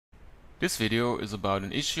This video is about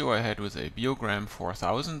an issue I had with a Beogram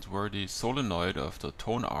 4000 where the solenoid of the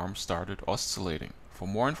tone arm started oscillating. For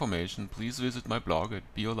more information, please visit my blog at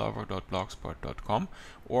beolover.blogspot.com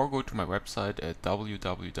or go to my website at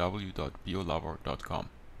www.beolover.com.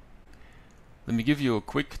 Let me give you a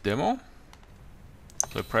quick demo.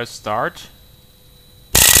 So I press start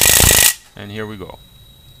and here we go.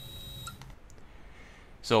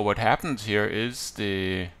 So what happened here is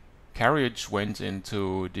the carriage went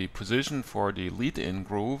into the position for the lead-in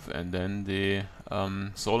groove, and then the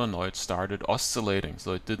solenoid started oscillating.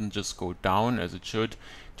 So it didn't just go down as it should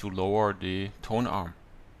to lower the tone arm.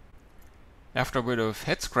 After a bit of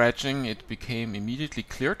head scratching, it became immediately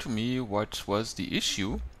clear to me what was the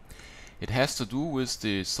issue. It has to do with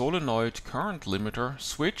the solenoid current limiter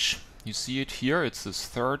switch. You see it here, it's this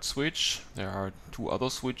third switch. There are two other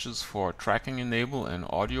switches for tracking enable and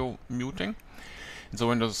audio muting. And so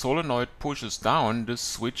when the solenoid pushes down, this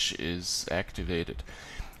switch is activated.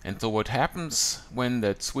 And so what happens when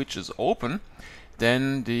that switch is open,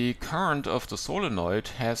 then the current of the solenoid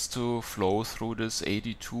has to flow through this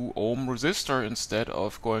 82 ohm resistor instead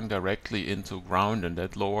of going directly into ground, and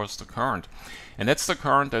that lowers the current. And that's the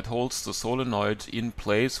current that holds the solenoid in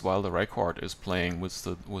place while the record is playing with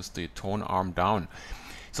the tone arm down.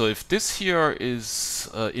 So if this here is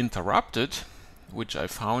interrupted, which I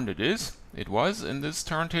found it was in this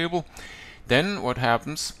turntable, then what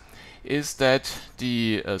happens is that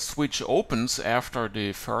the switch opens after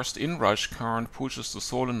the first inrush current pushes the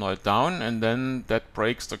solenoid down, and then that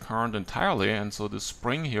breaks the current entirely, and so the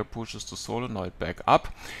spring here pushes the solenoid back up,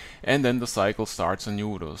 and then the cycle starts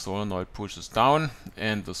anew. The solenoid pushes down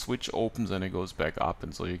and the switch opens and it goes back up,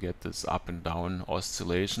 and so you get this up and down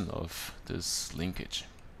oscillation of this linkage.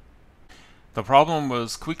 The problem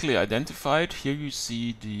was quickly identified. Here you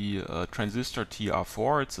see the transistor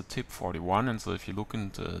TR4, it's a tip 41, and so if you look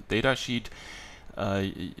in the data sheet,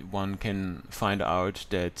 one can find out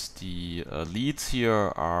that the leads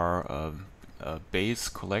here are a base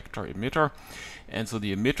collector emitter, and so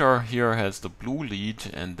the emitter here has the blue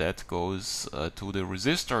lead, and that goes to the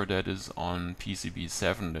resistor that is on PCB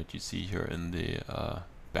 7 that you see here in the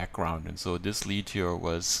background, and so this lead here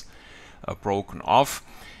was broken off,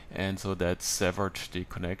 and so that severed the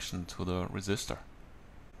connection to the resistor.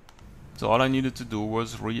 So all I needed to do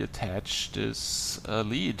was reattach this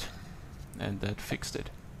lead, and that fixed it.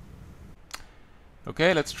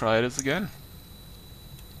 Okay, let's try this again.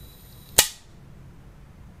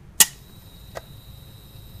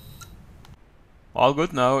 All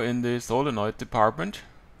good now in the solenoid department.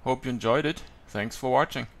 Hope you enjoyed it. Thanks for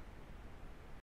watching.